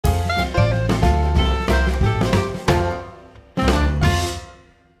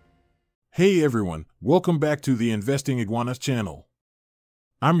Hey everyone, welcome back to the Investing Iguana channel.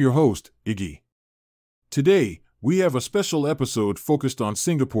 I'm your host, Iggy. Today, we have a special episode focused on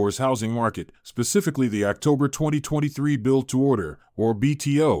Singapore's housing market, specifically the October 2023 Build-to-Order, or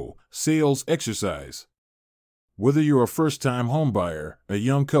BTO, Sales Exercise. Whether you're a first-time homebuyer, a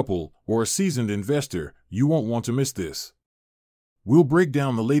young couple, or a seasoned investor, you won't want to miss this. We'll break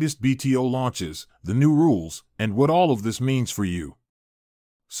down the latest BTO launches, the new rules, and what all of this means for you.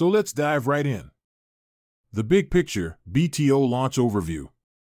 So let's dive right in. The big picture, BTO launch overview.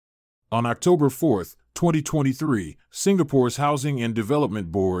 On October 4, 2023, Singapore's Housing and Development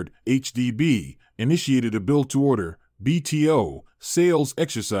Board, HDB, initiated a build-to-order, BTO, sales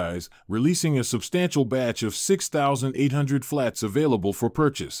exercise, releasing a substantial batch of 6,800 flats available for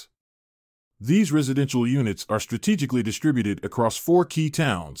purchase. These residential units are strategically distributed across 4 key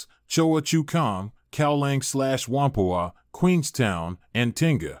towns, Choa, Kang, Kallang/Whampoa, Queenstown, and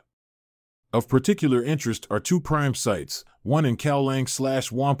Tengah. Of particular interest are 2 prime sites, one in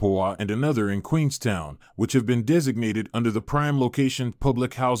Kallang/Whampoa and another in Queenstown, which have been designated under the prime location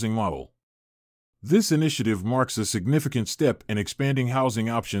public housing model. This initiative marks a significant step in expanding housing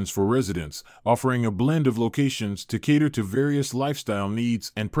options for residents, offering a blend of locations to cater to various lifestyle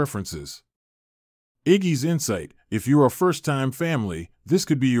needs and preferences. Iggy's insight: if you're a first-time family, this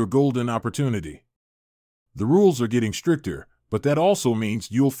could be your golden opportunity. The rules are getting stricter, but that also means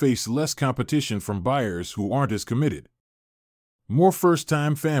you'll face less competition from buyers who aren't as committed. More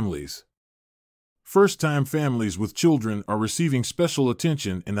first-time families. First-time families with children are receiving special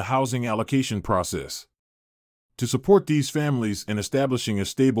attention in the housing allocation process. To support these families in establishing a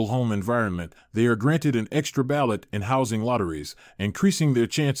stable home environment, they are granted an extra ballot in housing lotteries, increasing their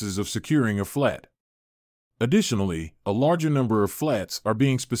chances of securing a flat. Additionally, a larger number of flats are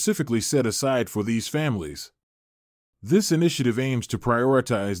being specifically set aside for these families. This initiative aims to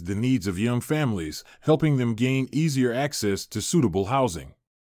prioritize the needs of young families, helping them gain easier access to suitable housing.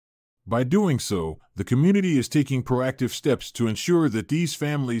 By doing so, the community is taking proactive steps to ensure that these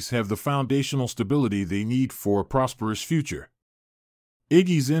families have the foundational stability they need for a prosperous future.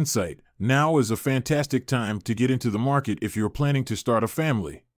 Iggy's insight: now is a fantastic time to get into the market if you're planning to start a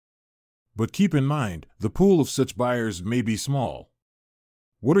family. But keep in mind, the pool of such buyers may be small.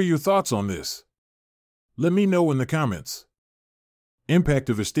 What are your thoughts on this? Let me know in the comments. Impact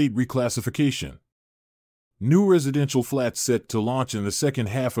of estate reclassification. New residential flats set to launch in the second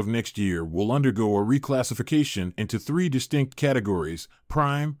half of next year will undergo a reclassification into 3 distinct categories: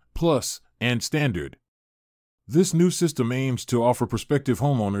 prime, plus, and standard. This new system aims to offer prospective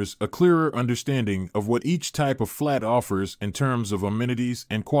homeowners a clearer understanding of what each type of flat offers in terms of amenities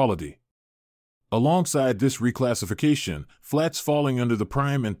and quality. Alongside this reclassification, flats falling under the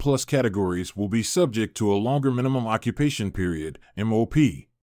prime and plus categories will be subject to a longer minimum occupation period, MOP.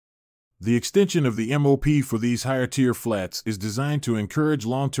 The extension of the MOP for these higher-tier flats is designed to encourage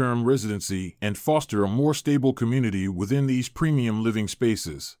long-term residency and foster a more stable community within these premium living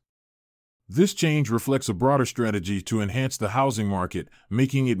spaces. This change reflects a broader strategy to enhance the housing market,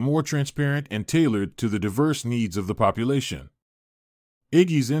 making it more transparent and tailored to the diverse needs of the population.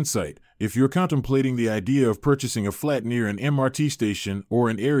 Iggy's insight: if you're contemplating the idea of purchasing a flat near an MRT station or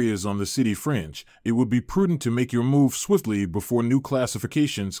in areas on the city fringe, it would be prudent to make your move swiftly before new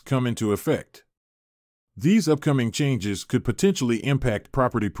classifications come into effect. These upcoming changes could potentially impact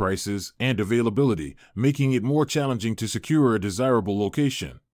property prices and availability, making it more challenging to secure a desirable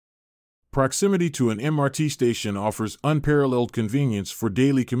location. Proximity to an MRT station offers unparalleled convenience for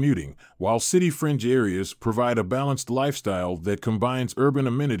daily commuting, while city fringe areas provide a balanced lifestyle that combines urban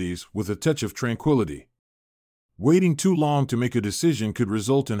amenities with a touch of tranquility. Waiting too long to make a decision could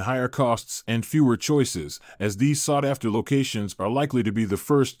result in higher costs and fewer choices, as these sought-after locations are likely to be the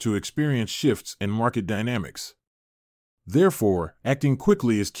first to experience shifts in market dynamics. Therefore, acting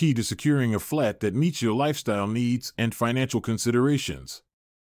quickly is key to securing a flat that meets your lifestyle needs and financial considerations.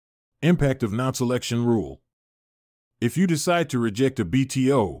 Impact of non-selection rule. If you decide to reject a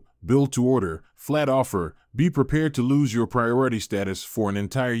BTO, build-to-order, flat offer, be prepared to lose your priority status for an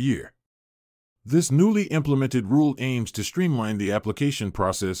entire year. This newly implemented rule aims to streamline the application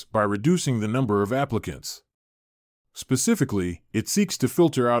process by reducing the number of applicants. Specifically, it seeks to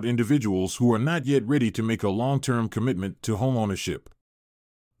filter out individuals who are not yet ready to make a long-term commitment to homeownership.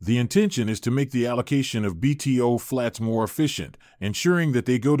 The intention is to make the allocation of BTO flats more efficient, ensuring that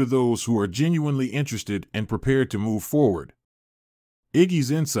they go to those who are genuinely interested and prepared to move forward. Iggy's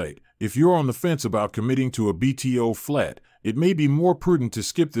insight: if you're on the fence about committing to a BTO flat, it may be more prudent to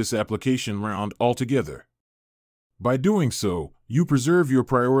skip this application round altogether. By doing so, You preserve your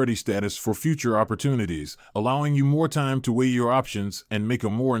priority status for future opportunities, allowing you more time to weigh your options and make a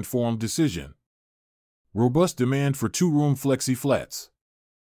more informed decision. Robust demand for two-room flexi flats.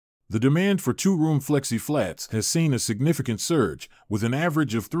 The demand for two-room flexi flats has seen a significant surge, with an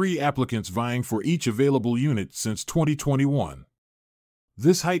average of 3 applicants vying for each available unit since 2021.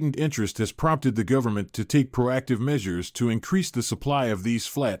 This heightened interest has prompted the government to take proactive measures to increase the supply of these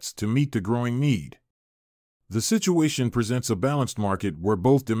flats to meet the growing need. The situation presents a balanced market where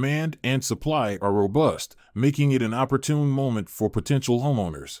both demand and supply are robust, making it an opportune moment for potential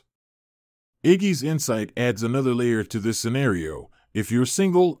homeowners. Iggy's insight adds another layer to this scenario. If you're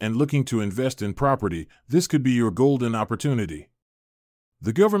single and looking to invest in property, this could be your golden opportunity.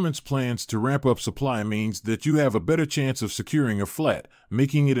 The government's plans to ramp up supply means that you have a better chance of securing a flat,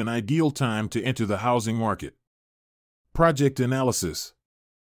 making it an ideal time to enter the housing market. Project analysis.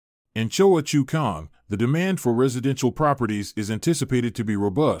 In Choa, Kang, the demand for residential properties is anticipated to be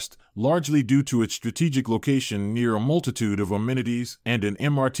robust, largely due to its strategic location near a multitude of amenities and an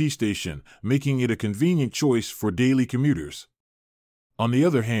MRT station, making it a convenient choice for daily commuters. On the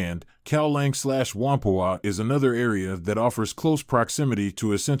other hand, Kallang/Whampoa is another area that offers close proximity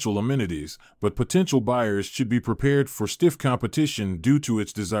to essential amenities, but potential buyers should be prepared for stiff competition due to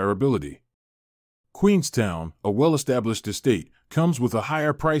its desirability. Queenstown, a well-established estate, comes with a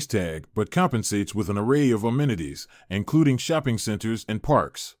higher price tag but compensates with an array of amenities, including shopping centers and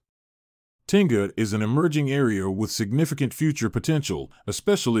parks. Tengah is an emerging area with significant future potential,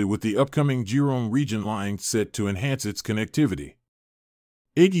 especially with the upcoming Jurong Region line set to enhance its connectivity.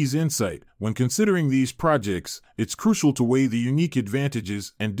 Iggy's insight: when considering these projects, it's crucial to weigh the unique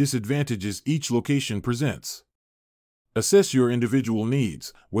advantages and disadvantages each location presents. Assess your individual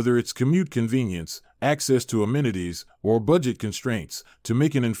needs, whether it's commute convenience, access to amenities, or budget constraints, to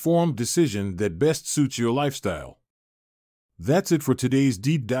make an informed decision that best suits your lifestyle. That's it for today's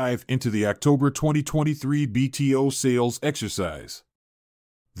deep dive into the October 2023 BTO Sales Exercise.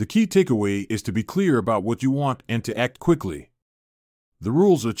 The key takeaway is to be clear about what you want and to act quickly. The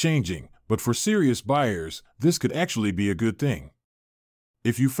rules are changing, but for serious buyers, this could actually be a good thing.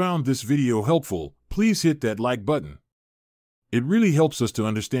 If you found this video helpful, please hit that like button. It really helps us to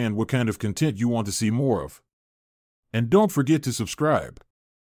understand what kind of content you want to see more of. And don't forget to subscribe.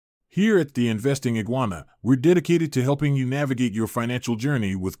 Here at the Investing Iguana, we're dedicated to helping you navigate your financial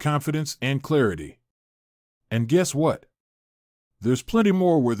journey with confidence and clarity. And guess what? There's plenty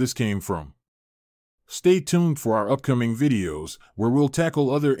more where this came from. Stay tuned for our upcoming videos, where we'll tackle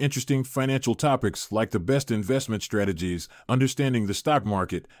other interesting financial topics like the best investment strategies, understanding the stock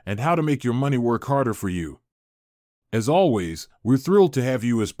market, and how to make your money work harder for you. As always, we're thrilled to have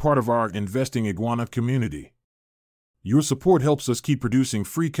you as part of our Investing Iguana community. Your support helps us keep producing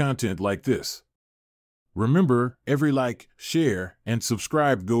free content like this. Remember, every like, share, and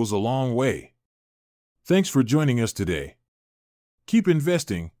subscribe goes a long way. Thanks for joining us today. Keep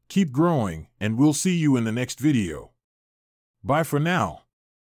investing, keep growing, and we'll see you in the next video. Bye for now.